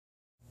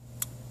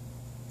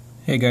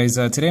Hey guys,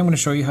 today I'm going to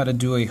show you how to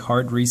do a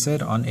hard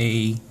reset on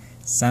a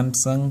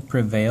Samsung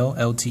Prevail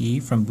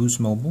LTE from Boost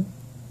Mobile.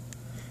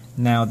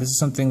 Now this is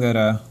something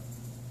that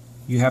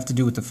you have to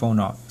do with the phone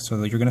off.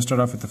 So you're going to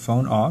start off with the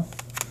phone off.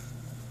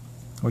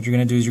 What you're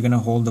going to do is you're going to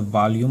hold the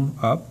volume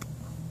up,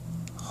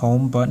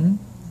 home button,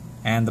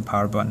 and the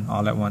power button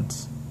all at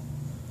once.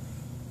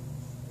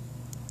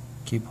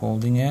 Keep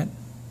holding it.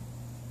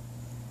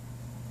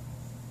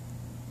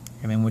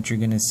 And then what you're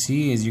going to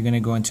see is you're going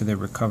to go into the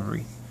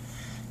recovery.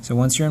 So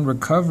once you're in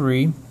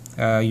recovery,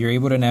 you're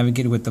able to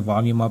navigate with the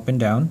volume up and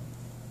down.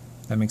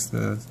 That makes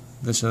the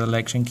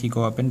selection key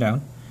go up and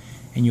down.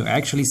 And you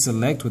actually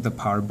select with the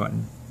power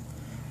button.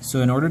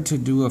 So in order to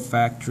do a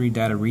factory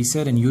data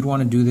reset, and you'd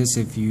want to do this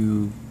if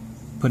you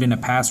put in a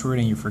password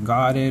and you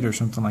forgot it or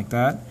something like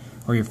that,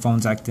 or your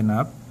phone's acting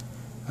up,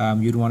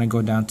 you'd want to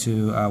go down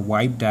to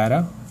wipe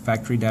data,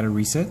 factory data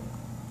reset.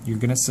 You're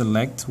going to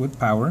select with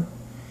power.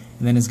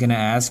 And then it's going to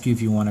ask you if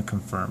you want to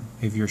confirm,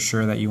 if you're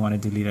sure that you want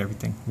to delete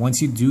everything.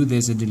 Once you do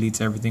this, it deletes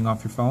everything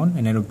off your phone,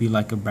 and it'll be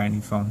like a brand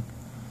new phone.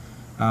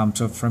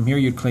 So from here,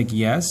 you'd click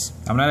yes.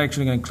 I'm not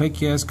actually going to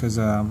click yes because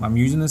I'm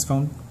using this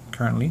phone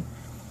currently.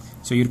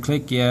 So you'd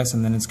click yes,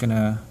 and then it's going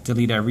to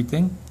delete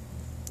everything,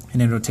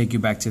 and it'll take you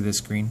back to this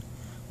screen.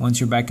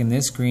 Once you're back in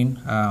this screen,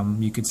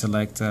 you could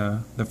select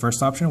the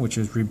first option, which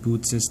is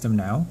reboot system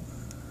now.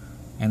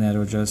 And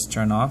that'll just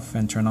turn off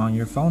and turn on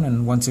your phone,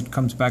 and once it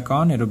comes back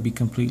on, it'll be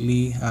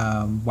completely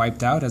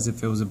wiped out as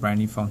if it was a brand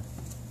new phone.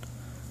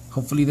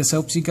 Hopefully this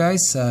helps you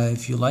guys.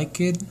 If you like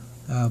it,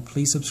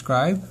 please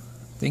subscribe.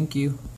 Thank you.